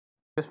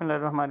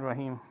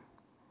Bismillahirrahmanirrahim.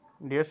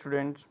 Dear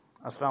students,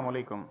 Assalamu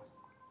alaikum.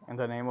 In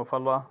the name of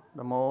Allah,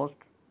 the most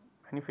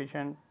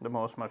beneficent, the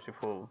most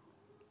merciful.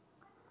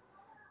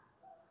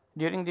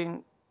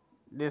 During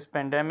this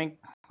pandemic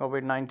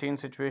COVID-19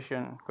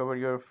 situation, cover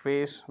your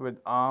face with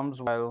arms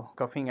while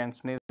coughing and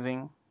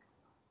sneezing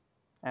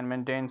and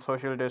maintain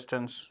social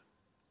distance.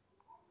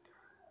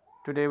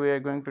 Today we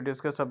are going to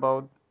discuss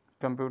about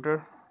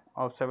computer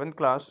of 7th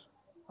class.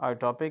 Our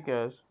topic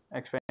is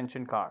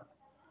expansion card.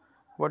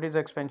 What is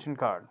expansion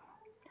card?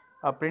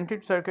 A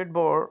printed circuit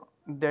board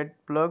that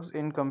plugs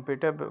in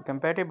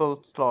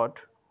compatible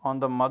slot on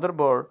the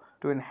motherboard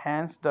to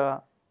enhance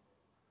the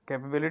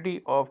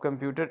capability of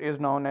computer is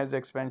known as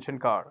expansion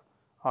card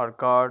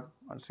or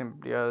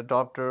simply an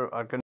adapter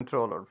or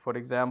controller. For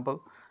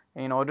example,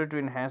 in order to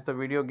enhance the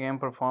video game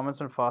performance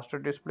and faster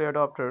display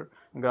adapter,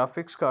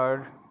 graphics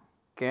card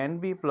can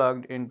be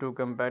plugged into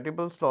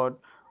compatible slot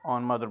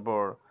on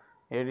motherboard.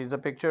 Here is a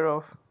picture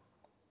of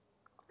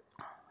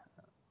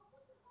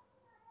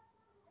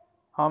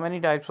how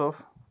many types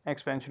of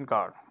expansion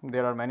card.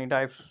 There are many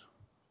types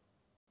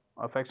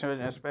of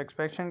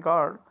expansion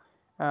card.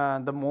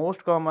 The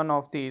most common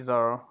of these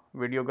are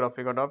video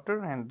graphic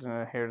adapter,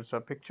 and here's a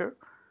picture.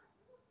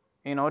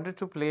 In order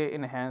to play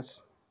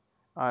enhance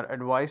or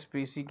advanced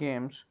PC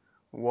games,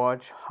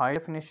 watch high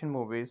definition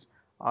movies,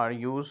 or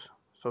use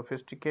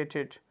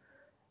sophisticated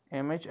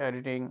image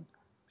editing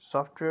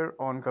software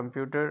on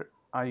computer,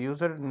 a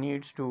user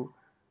needs to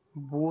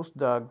boost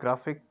the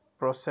graphic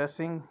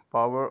processing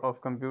power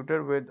of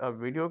computer with a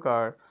video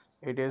card.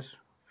 It is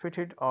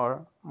fitted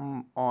or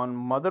on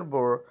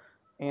motherboard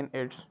in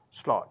its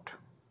slot.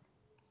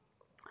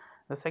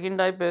 The second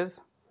type is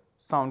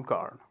sound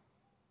card,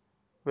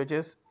 which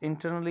is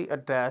internally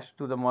attached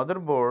to the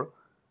motherboard.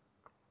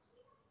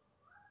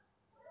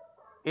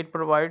 It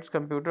provides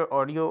computer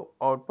audio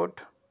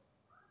output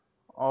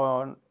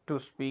on to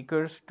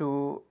speakers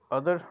to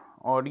other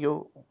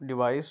audio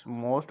device.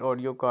 Most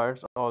audio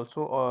cards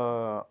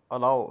also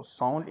allow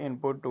sound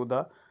input to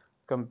the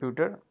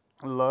computer.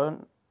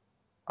 Learn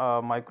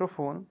a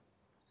microphone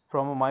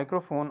from a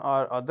microphone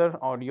or other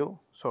audio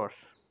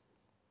source.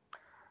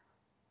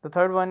 The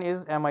third one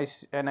is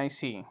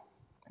NIC,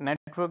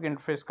 Network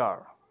Interface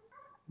Card.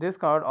 This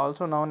card,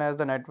 also known as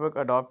the network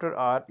adapter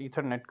or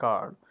Ethernet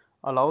card,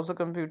 allows the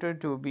computer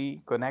to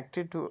be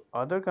connected to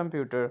other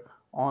computer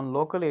on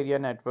local area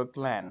network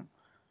LAN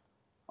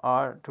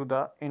or to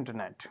the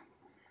internet.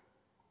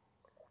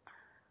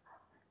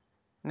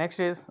 Next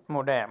is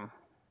modem.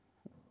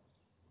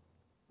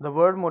 The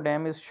word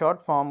modem is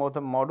short form of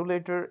the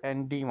modulator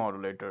and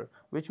demodulator,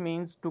 which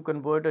means to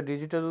convert a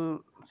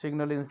digital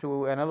signal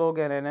into analog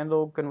and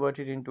analog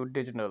converted into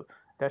digital.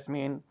 That's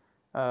mean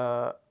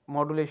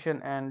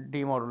modulation and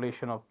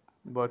demodulation of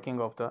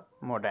working of the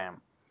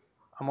modem.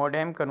 A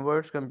modem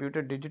converts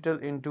computer digital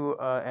into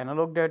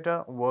analog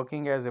data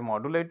working as a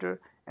modulator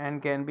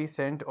and can be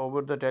sent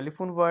over the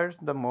telephone wires.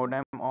 The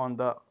modem on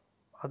the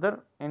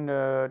other in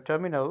the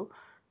terminal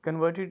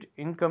converted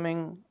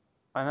incoming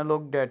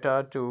analog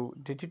data to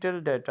digital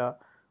data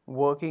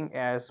working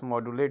as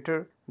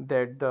modulator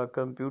that the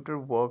computer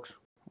works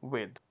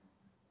with.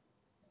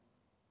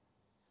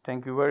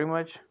 Thank you very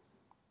much.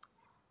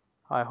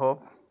 I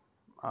hope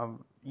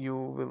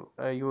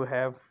you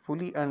have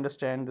fully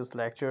understand this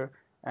lecture,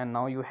 and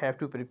now you have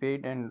to prepare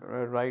and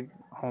write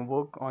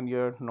homework on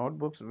your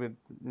notebooks with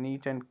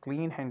neat and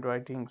clean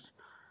handwritings.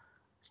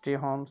 Stay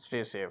home,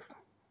 stay safe.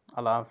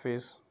 Allah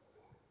Hafiz.